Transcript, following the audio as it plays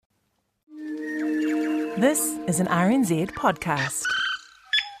This is an RNZ podcast.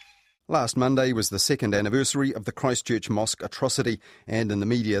 Last Monday was the second anniversary of the Christchurch mosque atrocity, and in the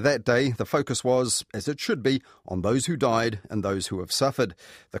media that day, the focus was, as it should be, on those who died and those who have suffered.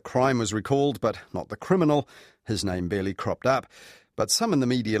 The crime was recalled, but not the criminal. His name barely cropped up. But some in the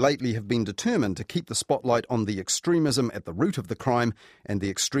media lately have been determined to keep the spotlight on the extremism at the root of the crime and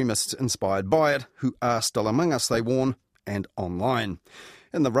the extremists inspired by it, who are still among us, they warn, and online.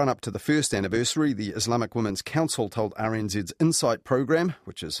 In the run-up to the first anniversary, the Islamic Women's Council told RNZ's Insight programme,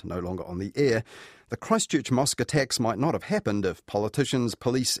 which is no longer on the air, the Christchurch mosque attacks might not have happened if politicians,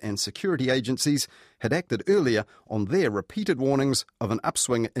 police and security agencies had acted earlier on their repeated warnings of an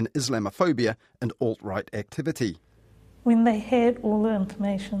upswing in Islamophobia and alt-right activity. When they had all the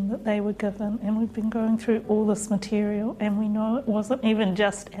information that they were given, and we've been going through all this material, and we know it wasn't even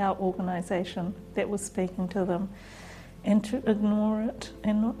just our organisation that was speaking to them, and to ignore it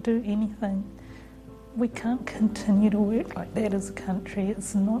and not do anything. We can't continue to work like that as a country.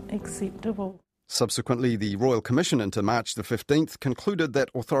 It's not acceptable. Subsequently, the Royal Commission into March the 15th concluded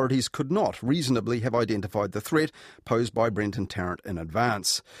that authorities could not reasonably have identified the threat posed by Brenton Tarrant in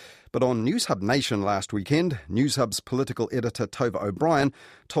advance. But on Newshub Nation last weekend, Newshub's political editor Tova O'Brien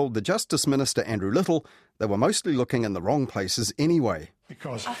told the Justice Minister Andrew Little they were mostly looking in the wrong places anyway.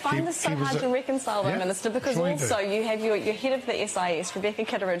 Because I find this so hard to reconcile, though, Minister, because also you have your head of the SIS, Rebecca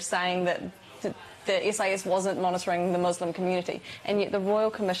Kitteridge, saying that the SIS wasn't monitoring the Muslim community, and yet the Royal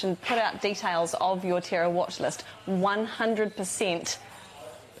Commission put out details of your terror watch list, 100%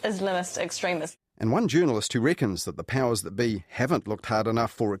 Islamist extremists. And one journalist who reckons that the powers that be haven't looked hard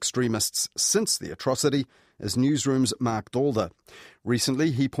enough for extremists since the atrocity is Newsroom's Mark Dalder. Recently,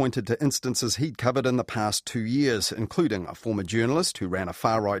 he pointed to instances he'd covered in the past 2 years, including a former journalist who ran a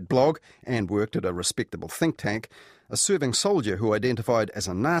far-right blog and worked at a respectable think tank, a serving soldier who identified as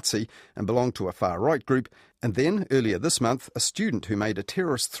a Nazi and belonged to a far-right group, and then, earlier this month, a student who made a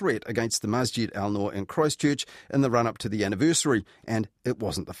terrorist threat against the Masjid Al-Noor in Christchurch in the run-up to the anniversary, and it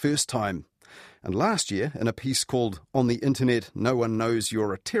wasn't the first time. And last year, in a piece called On the Internet, No One Knows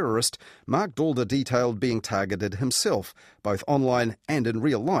You're a Terrorist, Mark Dalder detailed being targeted himself, both online and in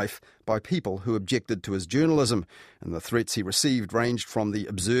real life, by people who objected to his journalism. And the threats he received ranged from the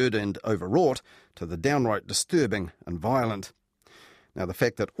absurd and overwrought to the downright disturbing and violent. Now, the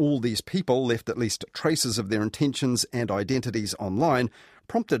fact that all these people left at least traces of their intentions and identities online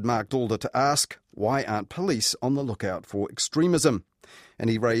prompted Mark Dalder to ask, why aren't police on the lookout for extremism? And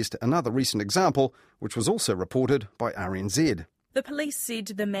he raised another recent example, which was also reported by RNZ. The police said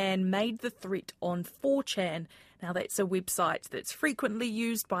the man made the threat on 4chan. Now, that's a website that's frequently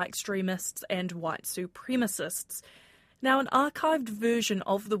used by extremists and white supremacists. Now, an archived version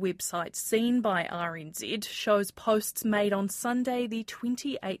of the website seen by RNZ shows posts made on Sunday the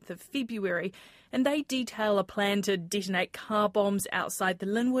 28th of February, and they detail a plan to detonate car bombs outside the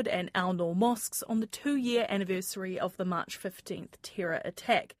Linwood and Al-Noor mosques on the 2-year anniversary of the March 15th terror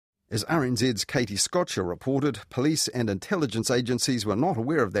attack. As RNZ's Katie Scotcher reported, police and intelligence agencies were not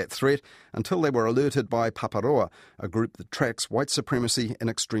aware of that threat until they were alerted by Paparoa, a group that tracks white supremacy and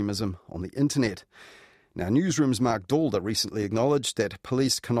extremism on the internet. Now, Newsroom's Mark Dalder recently acknowledged that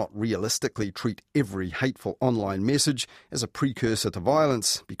police cannot realistically treat every hateful online message as a precursor to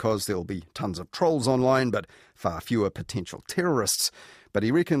violence because there'll be tons of trolls online but far fewer potential terrorists. But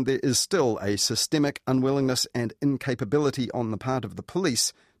he reckoned there is still a systemic unwillingness and incapability on the part of the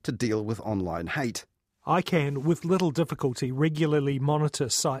police to deal with online hate. I can, with little difficulty, regularly monitor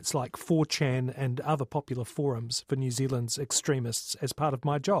sites like 4chan and other popular forums for New Zealand's extremists as part of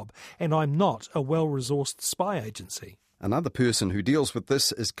my job, and I'm not a well-resourced spy agency. Another person who deals with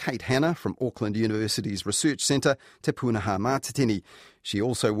this is Kate Hanna from Auckland University's Research Centre, Te Pūnaha Mātitini. She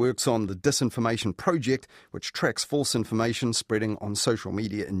also works on the Disinformation Project, which tracks false information spreading on social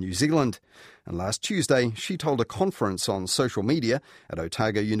media in New Zealand. And last Tuesday, she told a conference on social media at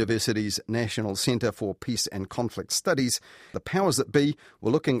Otago University's National Centre for Peace and Conflict Studies, the powers that be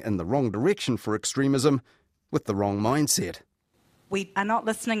were looking in the wrong direction for extremism with the wrong mindset. We are not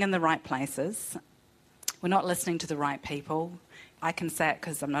listening in the right places. We're not listening to the right people. I can say it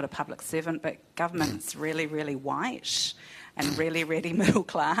because I'm not a public servant, but government's really, really white and really, really middle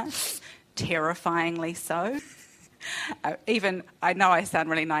class, terrifyingly so. I know I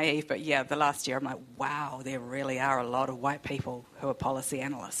sound really naive, but yeah, the last year I'm like, wow, there really are a lot of white people who are policy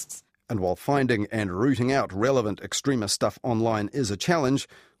analysts. And while finding and rooting out relevant extremist stuff online is a challenge,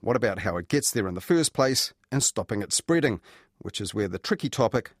 what about how it gets there in the first place and stopping it spreading, which is where the tricky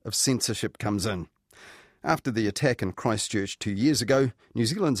topic of censorship comes in. After the attack in Christchurch 2 years ago, New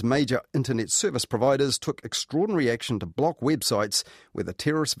Zealand's major internet service providers took extraordinary action to block websites where the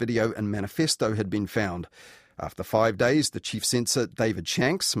terrorist video and manifesto had been found. After 5 days, the chief censor, David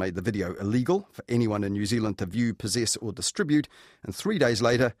Shanks, made the video illegal for anyone in New Zealand to view, possess or distribute, and 3 days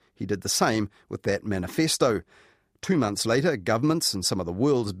later, he did the same with that manifesto. 2 months later, governments and some of the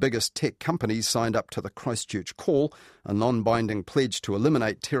world's biggest tech companies signed up to the Christchurch Call, a non-binding pledge to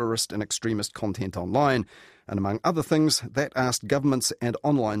eliminate terrorist and extremist content online. And among other things, that asked governments and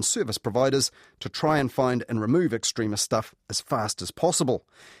online service providers to try and find and remove extremist stuff as fast as possible.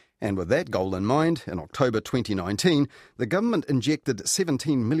 And with that goal in mind, in October 2019, the government injected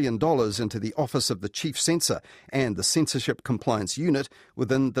 $17 million into the Office of the Chief Censor and the Censorship Compliance Unit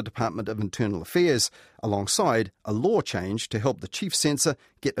within the Department of Internal Affairs, alongside a law change to help the Chief Censor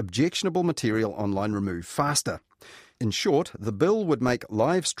get objectionable material online removed faster. In short, the bill would make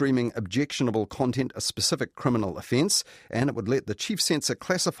live streaming objectionable content a specific criminal offence, and it would let the Chief Censor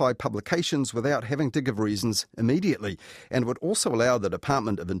classify publications without having to give reasons immediately, and would also allow the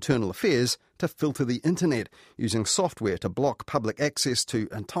Department of Internal Affairs to filter the internet using software to block public access to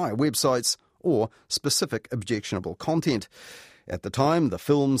entire websites or specific objectionable content. At the time, the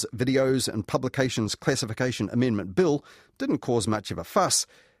Films, Videos and Publications Classification Amendment Bill didn't cause much of a fuss.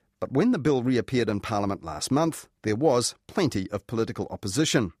 But when the bill reappeared in Parliament last month, there was plenty of political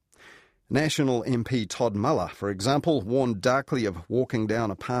opposition. National MP Todd Muller, for example, warned darkly of walking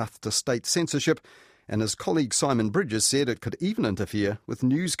down a path to state censorship, and his colleague Simon Bridges said it could even interfere with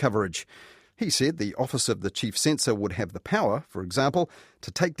news coverage. He said the Office of the Chief Censor would have the power, for example,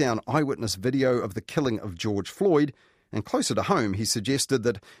 to take down eyewitness video of the killing of George Floyd, and closer to home he suggested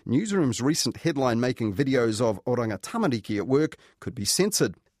that newsrooms' recent headline-making videos of oranga tamariki at work could be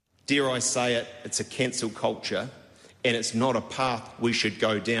censored. Dare I say it, it's a cancel culture and it's not a path we should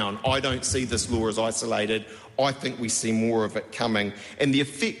go down. I don't see this law as isolated. I think we see more of it coming, and the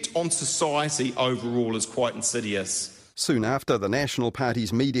effect on society overall is quite insidious. Soon after, the National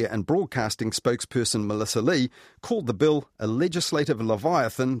Party's media and broadcasting spokesperson Melissa Lee called the bill a legislative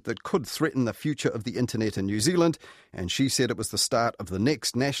leviathan that could threaten the future of the internet in New Zealand, and she said it was the start of the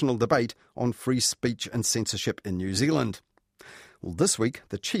next national debate on free speech and censorship in New Zealand. Well, this week,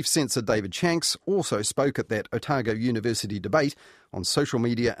 the Chief Censor David Shanks also spoke at that Otago University debate on social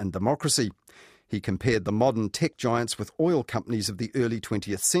media and democracy. He compared the modern tech giants with oil companies of the early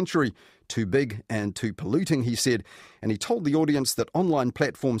 20th century. Too big and too polluting, he said, and he told the audience that online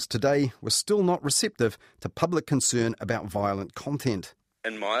platforms today were still not receptive to public concern about violent content.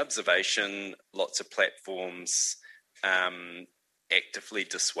 In my observation, lots of platforms actively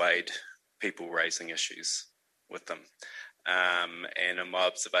dissuade people raising issues with them. And in my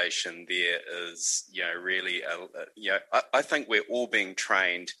observation, there is, really, I think we're all being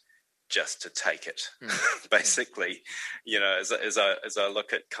trained just to take it, basically. As I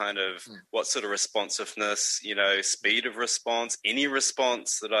look at kind of what sort of responsiveness, speed of response, any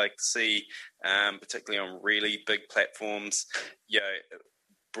response that I see, particularly on really big platforms,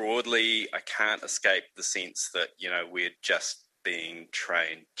 broadly, I can't escape the sense that, we're just being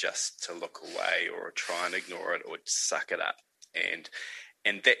trained just to look away or try and ignore it or suck it up.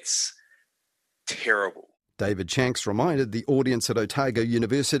 And that's terrible. David Shanks reminded the audience at Otago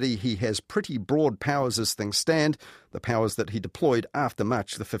University he has pretty broad powers as things stand, the powers that he deployed after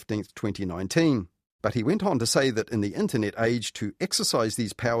March the 15th, 2019. But he went on to say that in the internet age, to exercise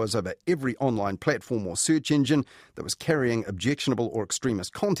these powers over every online platform or search engine that was carrying objectionable or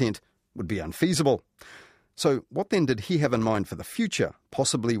extremist content would be unfeasible. So what then did he have in mind for the future,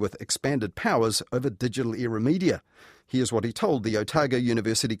 possibly with expanded powers over digital era media? Here's what he told the Otago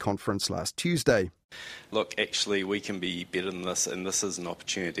University conference last Tuesday. Look, actually, we can be better than this, and this is an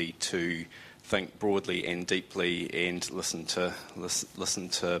opportunity to think broadly and deeply and listen to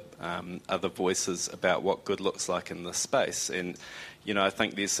other voices about what good looks like in this space. And, I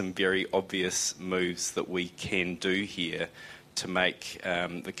think there's some very obvious moves that we can do here to make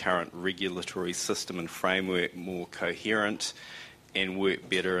the current regulatory system and framework more coherent and work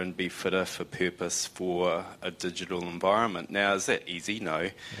better and be fitter for purpose for a digital environment. Now, is that easy? No.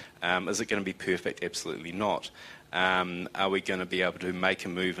 Is it going to be perfect? Absolutely not. Are we going to be able to make a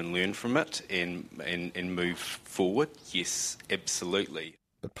move and learn from it and move forward? Yes, absolutely.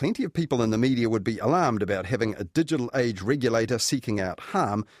 But plenty of people in the media would be alarmed about having a digital age regulator seeking out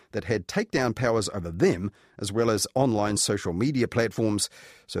harm that had takedown powers over them, as well as online social media platforms.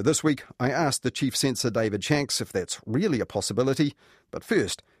 So this week, I asked the Chief Censor David Shanks if that's really a possibility. But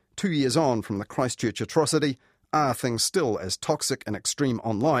first, 2 years on from the Christchurch atrocity, are things still as toxic and extreme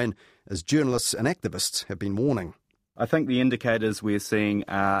online as journalists and activists have been warning? I think the indicators we're seeing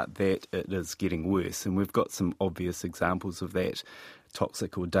are that it is getting worse, and we've got some obvious examples of that.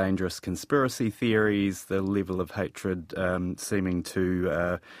 Toxic or dangerous conspiracy theories, the level of hatred seeming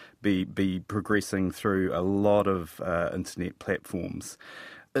to be progressing through a lot of internet platforms.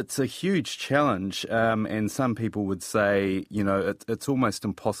 It's a huge challenge, and some people would say, it's almost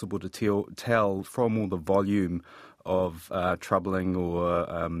impossible to tell from all the volume of troubling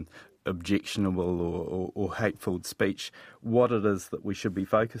or objectionable or hateful speech what it is that we should be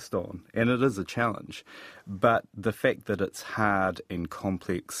focused on. And it is a challenge. But the fact that it's hard and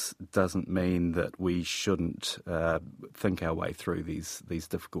complex doesn't mean that we shouldn't think our way through these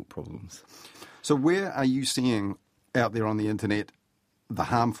difficult problems. So where are you seeing out there on the internet the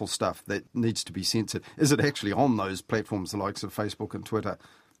harmful stuff that needs to be censored? Is it actually on those platforms, the likes of Facebook and Twitter?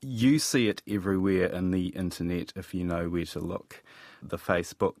 You see it everywhere in the internet if you know where to look. The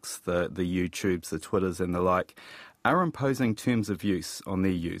Facebooks, the YouTubes, the Twitters and the like are imposing terms of use on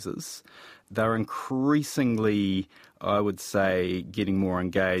their users. They're increasingly, I would say, getting more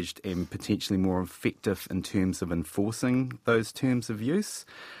engaged and potentially more effective in terms of enforcing those terms of use.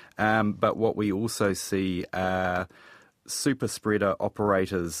 But what we also see are super spreader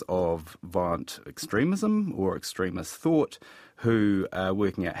operators of violent extremism or extremist thought who are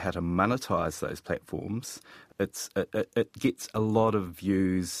working out how to monetize those platforms. It gets a lot of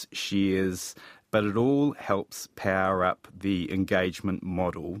views, shares, but it all helps power up the engagement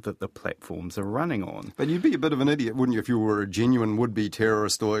model that the platforms are running on. But you'd be a bit of an idiot, wouldn't you, if you were a genuine would-be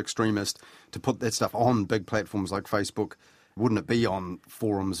terrorist or extremist to put that stuff on big platforms like Facebook? Wouldn't it be on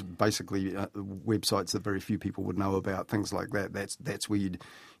forums, basically websites that very few people would know about, things like that? That's where you'd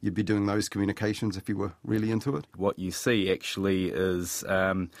be doing those communications if you were really into it? What you see actually is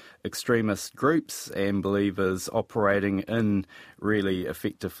extremist groups and believers operating in really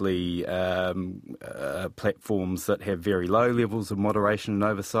effectively platforms that have very low levels of moderation and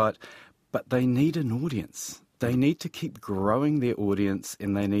oversight, but they need an audience. They need to keep growing their audience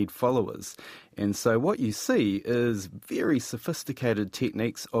and they need followers. And so what you see is very sophisticated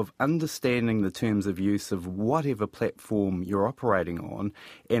techniques of understanding the terms of use of whatever platform you're operating on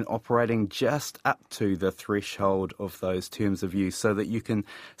and operating just up to the threshold of those terms of use so that you can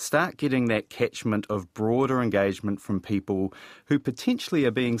start getting that catchment of broader engagement from people who potentially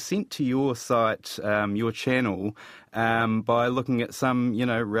are being sent to your site, your channel, by looking at some,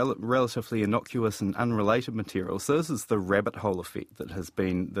 relatively innocuous and unrelated material. So this is the rabbit hole effect that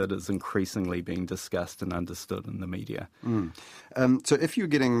is increasingly being discussed and understood in the media. So if you're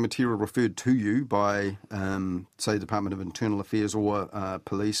getting material referred to you by, say, the Department of Internal Affairs or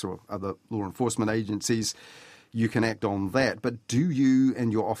police or other law enforcement agencies, you can act on that. But do you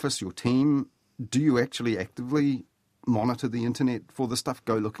and your office, your team, do you actually actively monitor the internet for the stuff,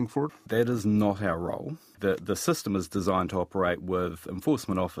 go looking for it? That is not our role. The system is designed to operate with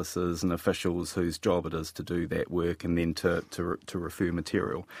enforcement officers and officials whose job it is to do that work and then to refer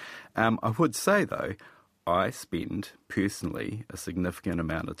material. I would say, though, I spend personally a significant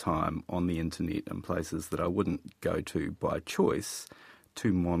amount of time on the internet in places that I wouldn't go to by choice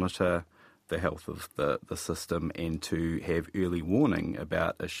to monitor the health of the system and to have early warning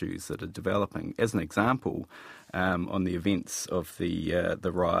about issues that are developing. As an example, on the events of the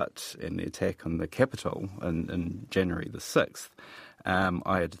riot and the attack on the Capitol in January the 6th,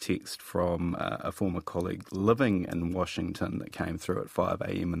 I had a text from a former colleague living in Washington that came through at 5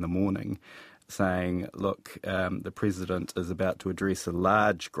 a.m. in the morning saying, look, the President is about to address a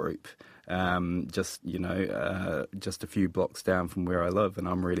large group just a few blocks down from where I live, and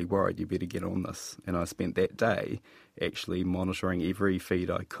I'm really worried. You better get on this. And I spent that day actually monitoring every feed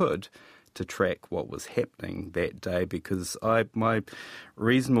I could to track what was happening that day, because my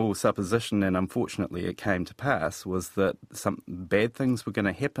reasonable supposition, and unfortunately it came to pass, was that some bad things were going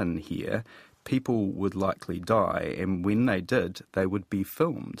to happen here. People would likely die, and when they did, they would be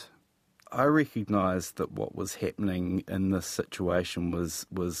filmed. I recognised that what was happening in this situation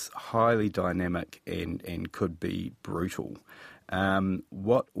was highly dynamic and could be brutal.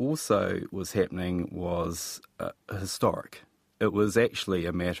 What also was happening was historic. It was actually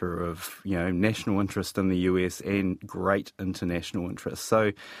a matter of national interest in the US and great international interest.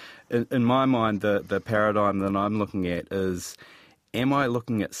 So in my mind, the paradigm that I'm looking at is, am I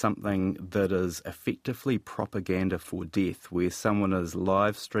looking at something that is effectively propaganda for death, where someone is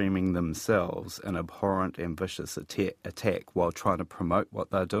live streaming themselves an abhorrent and vicious attack while trying to promote what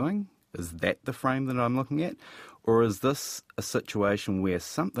they're doing? Is that the frame that I'm looking at? Or is this a situation where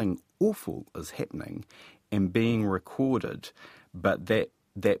something awful is happening and being recorded, but that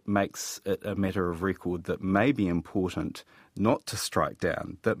makes it a matter of record that may be important not to strike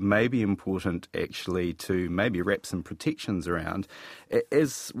down, that may be important actually to maybe wrap some protections around,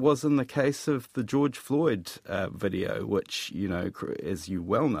 as was in the case of the George Floyd video, which, as you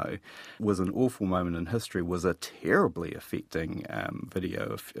well know, was an awful moment in history, was a terribly affecting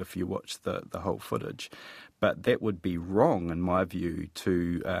video if you watch the whole footage. But that would be wrong, in my view,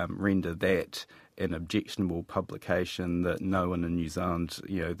 to render that an objectionable publication that no one in New Zealand,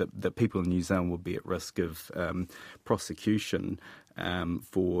 that people in New Zealand would be at risk of prosecution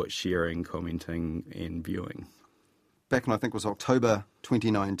for sharing, commenting and viewing. Back in, I think it was October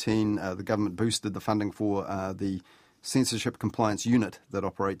 2019, the government boosted the funding for the censorship compliance unit that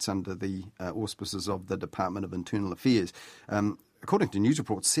operates under the auspices of the Department of Internal Affairs. According to news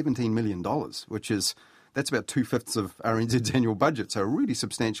reports, $17 million, that's about 2/5 of RNZ's annual budget, so a really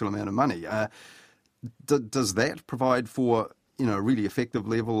substantial amount of money. Does that provide for a really effective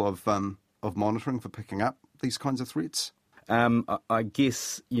level of monitoring for picking up these kinds of threats? I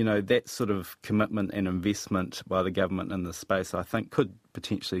guess that sort of commitment and investment by the government in this space, I think, could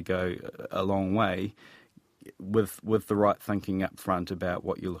potentially go a long way with the right thinking up front about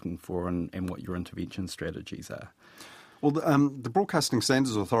what you're looking for and what your intervention strategies are. Well, the Broadcasting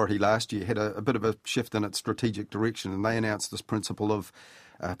Standards Authority last year had a bit of a shift in its strategic direction, and they announced this principle of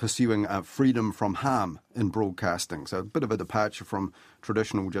pursuing freedom from harm in broadcasting. So a bit of a departure from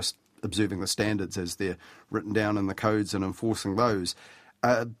traditional just observing the standards as they're written down in the codes and enforcing those.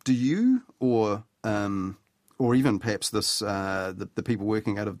 Do you, or even perhaps the people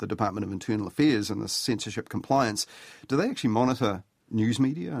working out of the Department of Internal Affairs and the censorship compliance, do they actually monitor news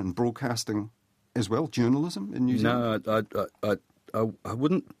media and broadcasting as well, journalism in New Zealand? No,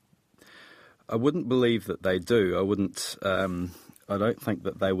 I wouldn't believe that they do. I wouldn't. I don't think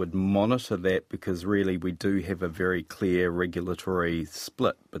that they would monitor that, because really we do have a very clear regulatory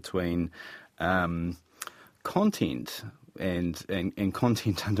split between content. And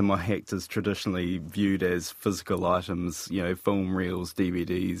content under my Act is traditionally viewed as physical items, film reels,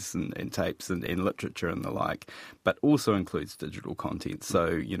 DVDs and tapes and literature and the like, but also includes digital content.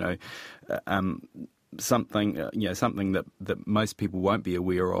 So, something that most people won't be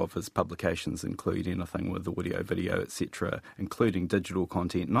aware of is publications include anything with audio, video, etc., including digital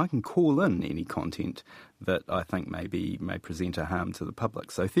content. And I can call in any content that I think may present a harm to the public.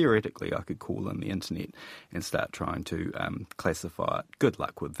 So theoretically, I could call in the internet and start trying to classify it. Good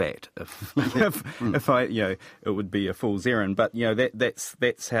luck with that. If I, it would be a fool's errand. But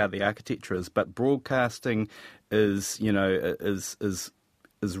that's how the architecture is. But broadcasting is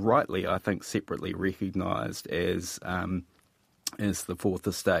rightly, I think, separately recognised as the fourth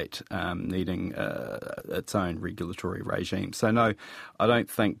estate, needing its own regulatory regime. So no, I don't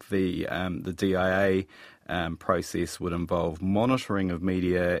think the DIA process would involve monitoring of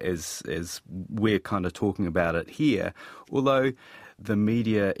media as we're kind of talking about it here, although the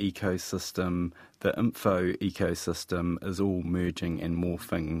media ecosystem, the info ecosystem is all merging and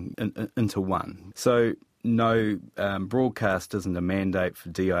morphing into one. So no, broadcast isn't a mandate for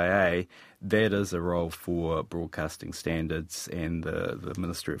DIA. That is a role for Broadcasting Standards and the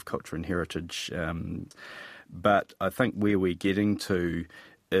Ministry of Culture and Heritage. But I think where we're getting to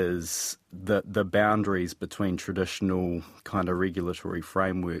is the boundaries between traditional kind of regulatory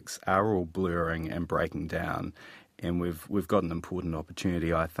frameworks are all blurring and breaking down. And we've got an important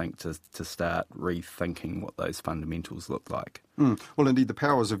opportunity, I think, to start rethinking what those fundamentals look like. Well, indeed, the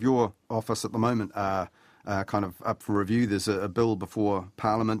powers of your office at the moment are kind of up for review. There's a bill before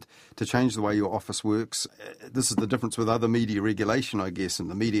Parliament to change the way your office works. This is the difference with other media regulation, I guess, and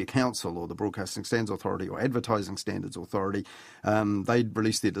the Media Council or the Broadcasting Standards Authority or Advertising Standards Authority. They'd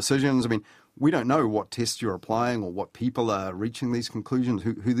release their decisions. I mean, we don't know what tests you're applying or what people are reaching these conclusions,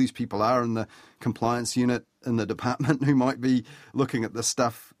 who these people are in the compliance unit in the department who might be looking at this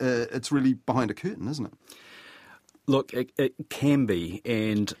stuff. It's really behind a curtain, isn't it? Look, it can be,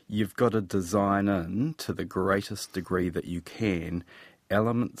 and you've got to design in, to the greatest degree that you can,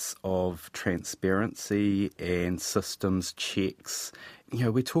 elements of transparency and systems checks.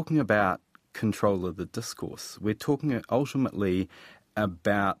 We're talking about control of the discourse. We're talking ultimately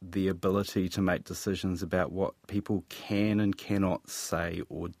about the ability to make decisions about what people can and cannot say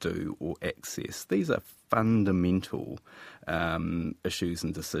or do or access. These are fundamental issues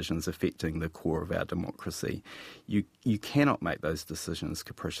and decisions affecting the core of our democracy. You cannot make those decisions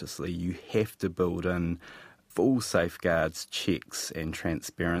capriciously. You have to build in full safeguards, checks and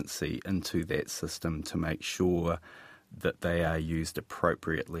transparency into that system to make sure that they are used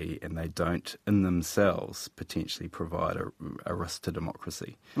appropriately and they don't in themselves potentially provide a risk to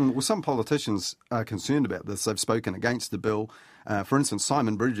democracy. Well, some politicians are concerned about this. They've spoken against the bill. For instance,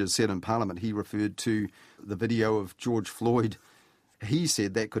 Simon Bridges said in Parliament, he referred to the video of George Floyd. He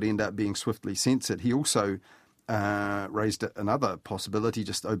said that could end up being swiftly censored. He also raised another possibility,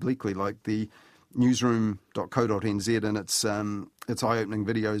 just obliquely, like the newsroom.co.nz and its eye-opening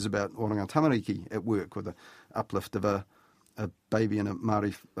videos about Oranga Tamariki at work with the uplift of a baby in a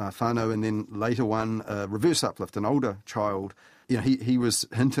Māori whānau, and then later one, a reverse uplift, an older child. You know, he was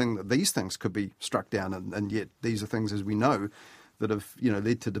hinting that these things could be struck down, and yet these are things, as we know, that have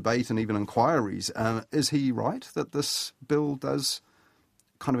led to debate and even inquiries. Is he right that this bill does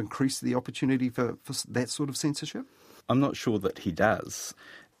kind of increase the opportunity for that sort of censorship? I'm not sure that he does.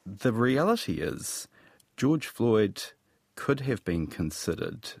 The reality is George Floyd could have been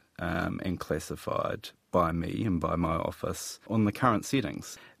considered and classified by me and by my office on the current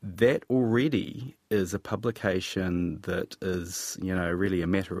settings. That already is a publication that is, really a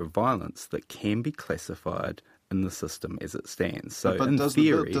matter of violence that can be classified in the system as it stands. So but in does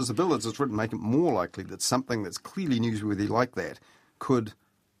theory... does the bill as it's written make it more likely that something that's clearly newsworthy like that could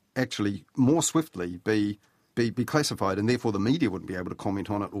actually more swiftly be classified, and therefore the media wouldn't be able to comment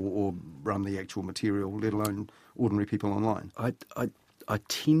on it or run the actual material, let alone ordinary people online? I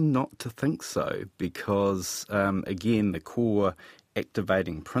tend not to think so because, again, the core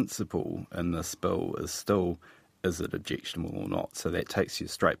activating principle in this bill is still, is it objectionable or not? So that takes you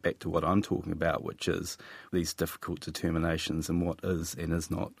straight back to what I'm talking about, which is these difficult determinations and what is and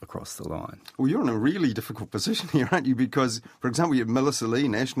is not across the line. Well, you're in a really difficult position here, aren't you? Because, for example, you have Melissa Lee,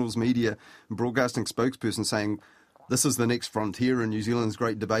 Nationals media and broadcasting spokesperson, saying this is the next frontier in New Zealand's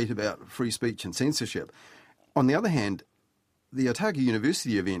great debate about free speech and censorship. On the other hand, the Otago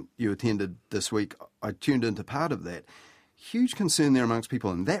University event you attended this week, I tuned into part of that. Huge concern there amongst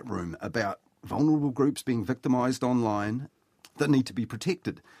people in that room about vulnerable groups being victimised online that need to be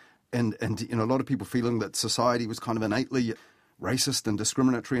protected. And a lot of people feeling that society was kind of innately racist and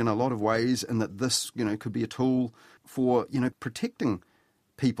discriminatory in a lot of ways, and that this, could be a tool for, protecting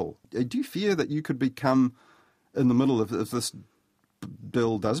people. Do you fear that you could become, in the middle of, if this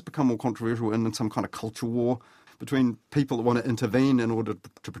bill does become more controversial, in some kind of culture war between people that want to intervene in order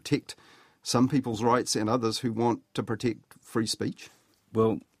to protect some people's rights and others who want to protect free speech?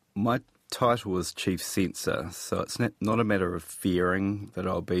 Well, my title is Chief Censor, so it's not a matter of fearing that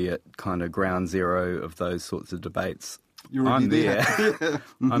I'll be at kind of ground zero of those sorts of debates. I'm there.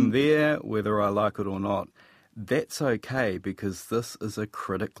 I'm there whether I like it or not. That's okay, because this is a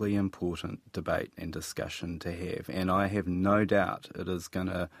critically important debate and discussion to have, and I have no doubt it is going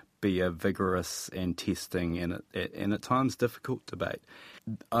to be a vigorous and testing and at times difficult debate.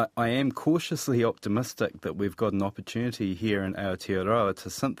 I am cautiously optimistic that we've got an opportunity here in Aotearoa to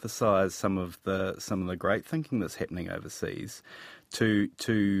synthesise some of the great thinking that's happening overseas,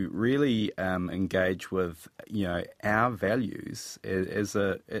 to really engage with our values as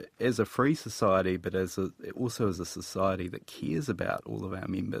a free society, but also as a society that cares about all of our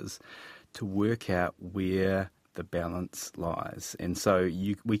members, to work out where the balance lies. And so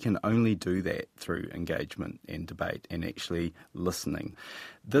we can only do that through engagement and debate and actually listening.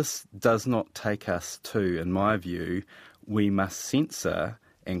 This does not take us to, in my view, we must censor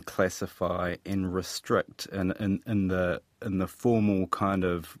and classify and restrict in the formal kind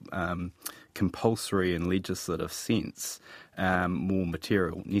of compulsory and legislative sense more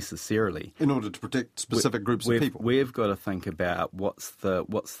material necessarily. In order to protect specific groups of people. We've got to think about what's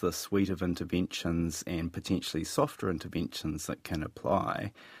the suite of interventions and potentially softer interventions that can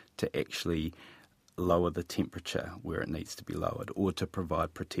apply to actually lower the temperature where it needs to be lowered, or to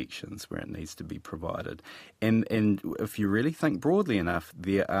provide protections where it needs to be provided. And if you really think broadly enough,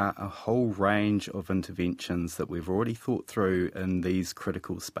 there are a whole range of interventions that we've already thought through in these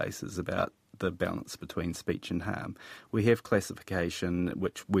critical spaces about the balance between speech and harm. We have classification,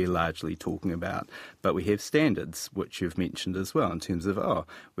 which we're largely talking about, but we have standards, which you've mentioned as well, in terms of,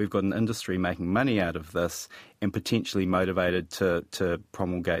 we've got an industry making money out of this and potentially motivated to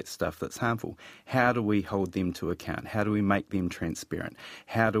promulgate stuff that's harmful. How do we hold them to account? How do we make them transparent?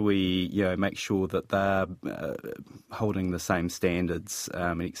 How do we make sure that they're holding the same standards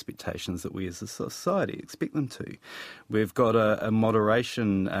and expectations that we as a society expect them to? We've got a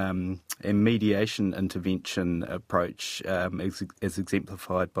moderation and mediation intervention approach as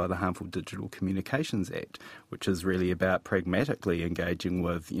exemplified by the Harmful Digital Communications Act, which is really about pragmatically engaging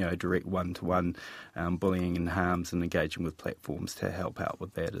with direct one-to-one bullying and harms, and engaging with platforms to help out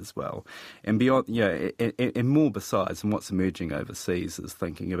with that as well. And beyond, and more besides, and what's emerging overseas is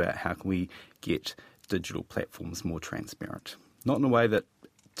thinking about how can we get digital platforms more transparent. Not in a way that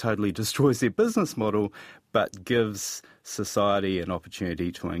totally destroys their business model, but gives society an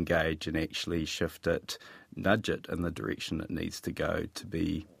opportunity to engage and actually shift it, nudge it in the direction it needs to go to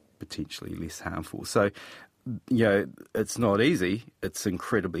be potentially less harmful. So, it's not easy. It's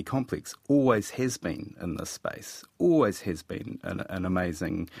incredibly complex. Always has been in this space. Always has been an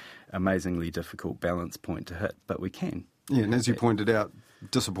amazingly difficult balance point to hit, but we can. Yeah, and as you pointed out,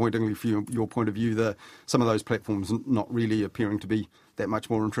 disappointingly from your point of view, some of those platforms not really appearing to be that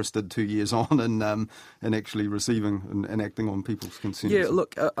much more interested 2 years on in actually receiving and acting on people's concerns. Yeah,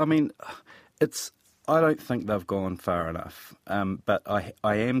 look, I don't think they've gone far enough, but I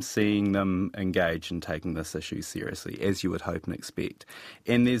am seeing them engage in taking this issue seriously, as you would hope and expect.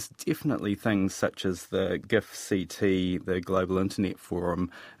 And there's definitely things such as the GIF-CT, the Global Internet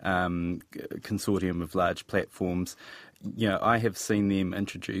Forum, consortium of large platforms. I have seen them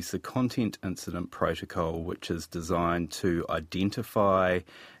introduce a content incident protocol which is designed to identify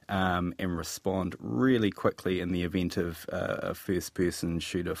and respond really quickly in the event of a first-person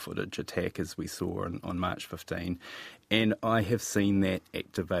shooter footage attack, as we saw on March 15. And I have seen that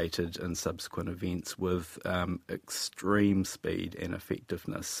activated in subsequent events with extreme speed and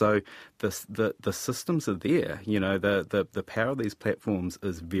effectiveness. So the systems are there. The power of these platforms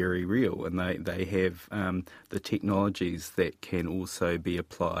is very real, and they have the technologies that can also be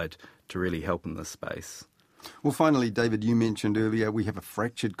applied to really help in this space. Well, finally, David, you mentioned earlier we have a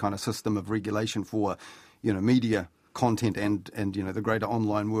fractured kind of system of regulation for, media content and the greater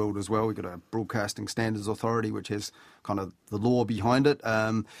online world as well. We've got a Broadcasting Standards Authority, which has kind of the law behind it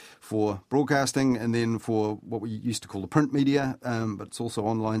for broadcasting, and then for what we used to call the print media, but it's also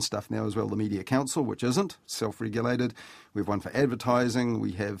online stuff now as well, the Media Council, which isn't self-regulated. We have one for advertising.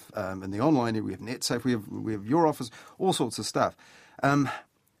 We have in the online area, we have NetSafe, we have Your Office, all sorts of stuff. And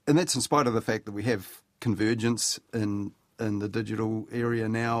that's in spite of the fact that we have convergence in the digital area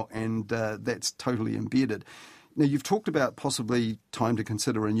now, and that's totally embedded. Now, you've talked about possibly time to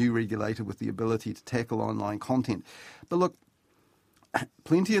consider a new regulator with the ability to tackle online content. But look,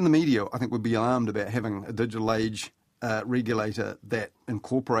 plenty in the media, I think, would be alarmed about having a digital age regulator that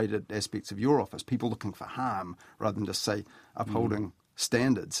incorporated aspects of Your Office, people looking for harm rather than just, say, upholding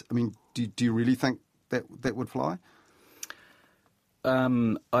standards. I mean, do you really think that would fly?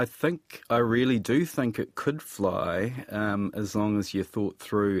 I really do think it could fly, as long as you thought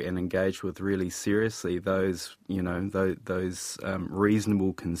through and engaged with really seriously those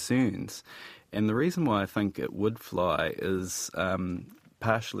reasonable concerns. And the reason why I think it would fly is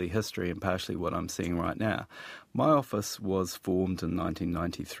partially history and partially what I'm seeing right now. My office was formed in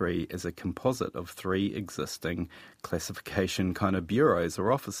 1993 as a composite of 3 existing classification kind of bureaus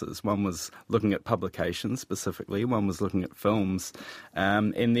or offices. One was looking at publications specifically, one was looking at films,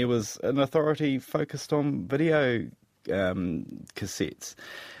 and there was an authority focused on video cassettes.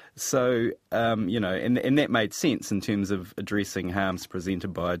 So, and that made sense in terms of addressing harms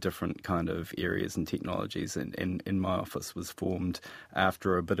presented by different kind of areas and technologies. And my office was formed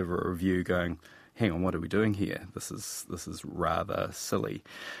after a bit of a review going, hang on, what are we doing here? This is rather silly.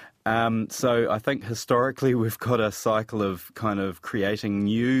 So I think historically we've got a cycle of kind of creating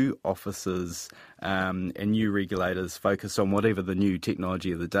new offices and new regulators focused on whatever the new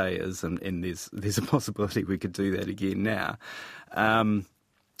technology of the day is, and there's a possibility we could do that again now.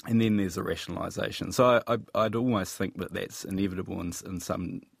 And then there's a rationalisation. So I'd almost think that that's inevitable in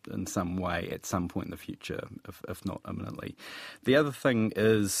some way at some point in the future, if not imminently. The other thing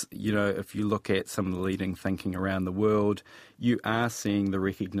is, if you look at some of the leading thinking around the world, you are seeing the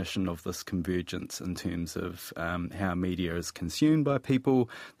recognition of this convergence in terms of how media is consumed by people.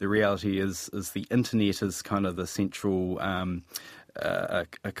 The reality is the internet is kind of the central a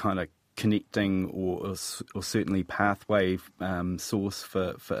kind of connecting or certainly pathway source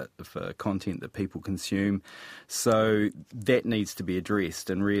for content that people consume. So that needs to be addressed,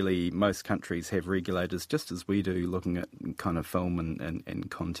 and really most countries have regulators just as we do, looking at kind of film and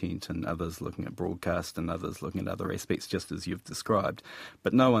content, and others looking at broadcast, and others looking at other aspects just as you've described.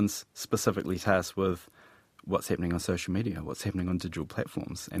 But no one's specifically tasked with what's happening on social media, what's happening on digital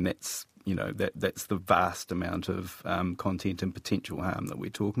platforms, and that's that's the vast amount of content and potential harm that we're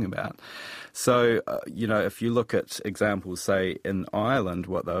talking about. So, if you look at examples, say, in Ireland,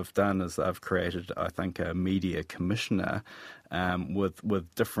 what they've done is they've created, I think, a media commissioner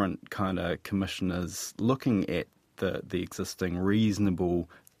with different kind of commissioners looking at the existing reasonable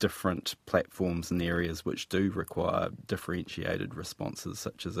different platforms and areas which do require differentiated responses,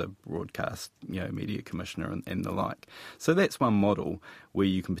 such as a broadcast, media commissioner and the like. So that's one model where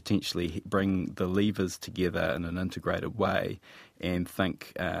you can potentially bring the levers together in an integrated way and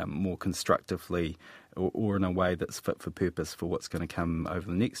think more constructively or in a way that's fit for purpose for what's going to come over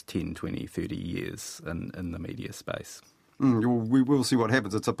the next 10, 20, 30 years in the media space. We will see what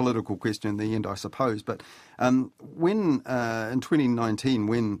happens. It's a political question in the end, I suppose. But when in 2019,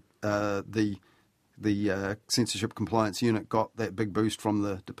 when the censorship compliance unit got that big boost from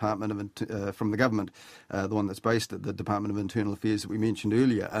the from the government, the one that's based at the Department of Internal Affairs that we mentioned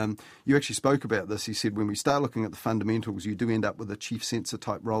earlier. You actually spoke about this. You said when we start looking at the fundamentals, you do end up with a chief censor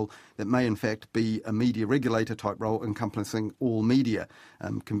type role that may in fact be a media regulator type role encompassing all media.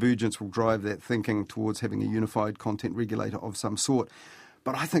 Convergence will drive that thinking towards having a unified content regulator of some sort.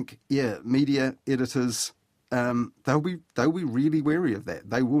 But I think, media editors, they'll be really wary of that.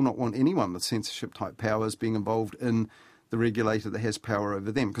 They will not want anyone with censorship type powers being involved in the regulator that has power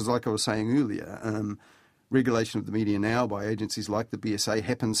over them. Because like I was saying earlier, regulation of the media now by agencies like the BSA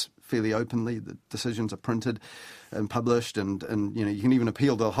happens fairly openly. The decisions are printed and published, and you can even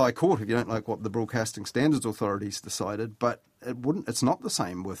appeal to the High Court if you don't like what the Broadcasting Standards Authority's decided. But it's not the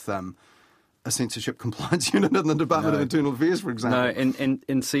same with a censorship compliance unit in the Department of Internal Affairs, for example. No,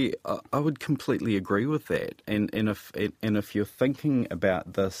 and see, I would completely agree with that. And if you're thinking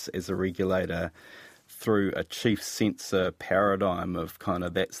about this as a regulator through a chief censor paradigm of kind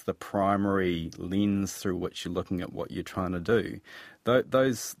of that's the primary lens through which you're looking at what you're trying to do,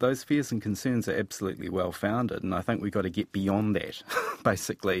 those fears and concerns are absolutely well founded, and I think we've got to get beyond that,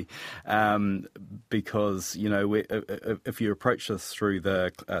 basically, because if you approach this through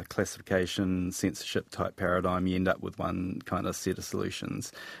the classification censorship type paradigm, you end up with one kind of set of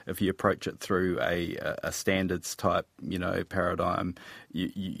solutions. If you approach it through a standards type paradigm,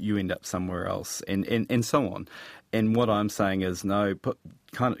 you end up somewhere else, and so on. And what I'm saying is kind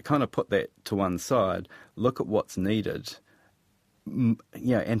of put that to one side. Look at what's needed.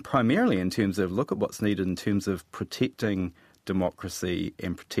 And primarily in terms of look at what's needed in terms of protecting democracy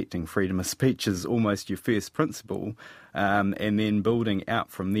and protecting freedom of speech is almost your first principle, and then building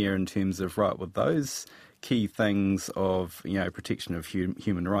out from there in terms of with those key things of protection of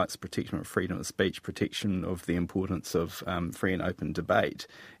human rights, protection of freedom of speech, protection of the importance of free and open debate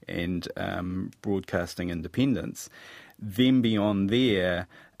and broadcasting independence. Then beyond there,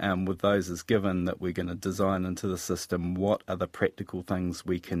 with those as given that we're going to design into the system, what are the practical things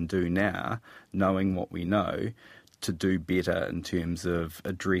we can do now, knowing what we know, to do better in terms of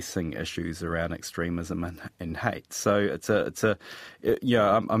addressing issues around extremism and hate. So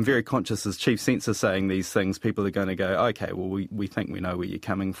I'm very conscious as chief censor saying these things, people are going to go, okay, well, we think we know where you're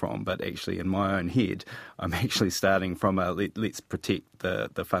coming from, but actually in my own head, I'm actually starting from let's protect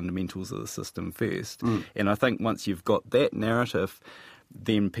the fundamentals of the system first. And I think once you've got that narrative,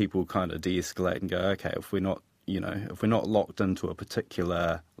 then people kind of de-escalate and go, okay, if we're not locked into a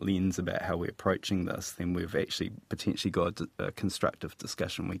particular lens about how we're approaching this, then we've actually potentially got a constructive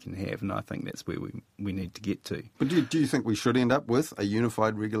discussion we can have, and I think that's where we need to get to. But do you think we should end up with a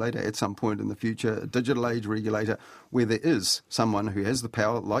unified regulator at some point in the future, a digital age regulator, where there is someone who has the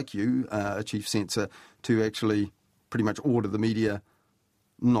power, like you, a chief censor, to actually pretty much order the media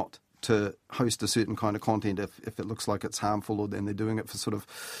not to host a certain kind of content if it looks like it's harmful, or then they're doing it for sort of,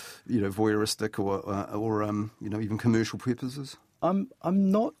 voyeuristic or even commercial purposes? I'm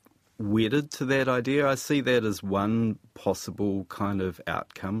not wedded to that idea. I see that as one possible kind of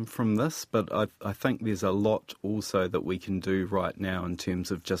outcome from this, but I think there's a lot also that we can do right now in terms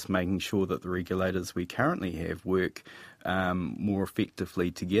of just making sure that the regulators we currently have work more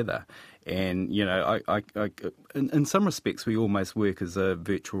effectively together. And, in some respects, we almost work as a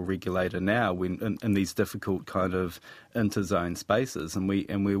virtual regulator now when in these difficult kind of interzone spaces, and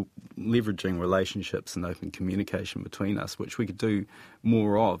we're leveraging relationships and open communication between us, which we could do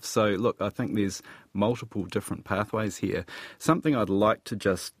more of. So, look, I think there's multiple different pathways here. Something I'd like to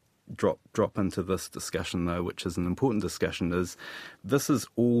just drop into this discussion, though, which is an important discussion, is this has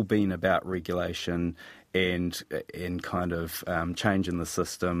all been about regulation and kind of change in the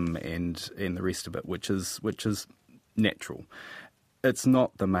system and the rest of it, which is natural. It's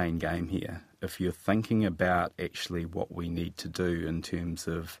not the main game here. If you're thinking about actually what we need to do in terms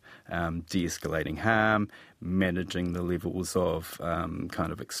of de-escalating harm, managing the levels of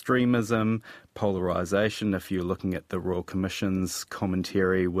kind of extremism, polarisation, if you're looking at the Royal Commission's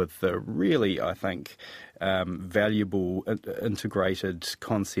commentary with the really, I think, valuable integrated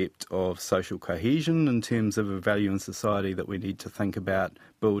concept of social cohesion in terms of a value in society that we need to think about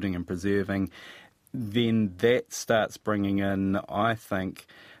building and preserving, then that starts bringing in, I think,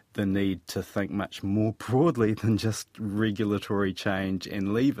 the need to think much more broadly than just regulatory change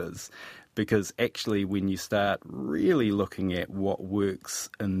and levers. Because actually when you start really looking at what works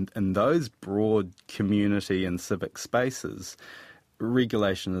in those broad community and civic spaces,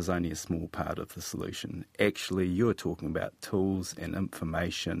 regulation is only a small part of the solution. Actually, you're talking about tools and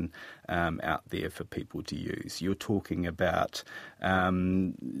information out there for people to use. You're talking about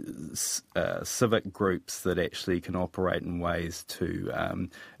civic groups that actually can operate in ways to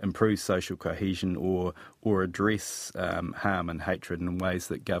improve social cohesion or address harm and hatred in ways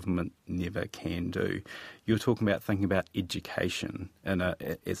that government never can do. You're talking about thinking about education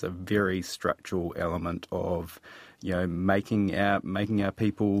as a very structural element of, making our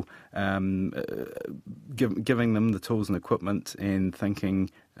people, giving them the tools and equipment and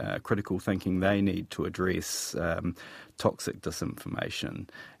critical thinking they need to address toxic disinformation.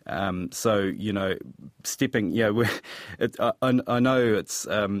 Stepping. I know it's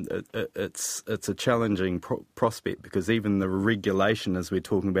a challenging prospect because even the regulation, as we're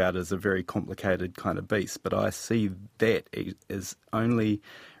talking about, is a very complicated kind of beast. But I see that as only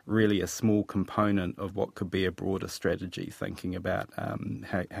really a small component of what could be a broader strategy, thinking about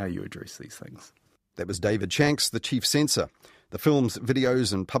how you address these things. That was David Shanks, the Chief Censor. The Films,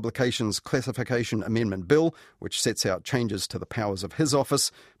 Videos and Publications Classification Amendment Bill, which sets out changes to the powers of his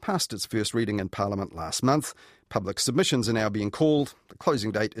office, passed its first reading in Parliament last month. Public submissions are now being called. The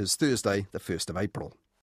closing date is Thursday, the 1st of April.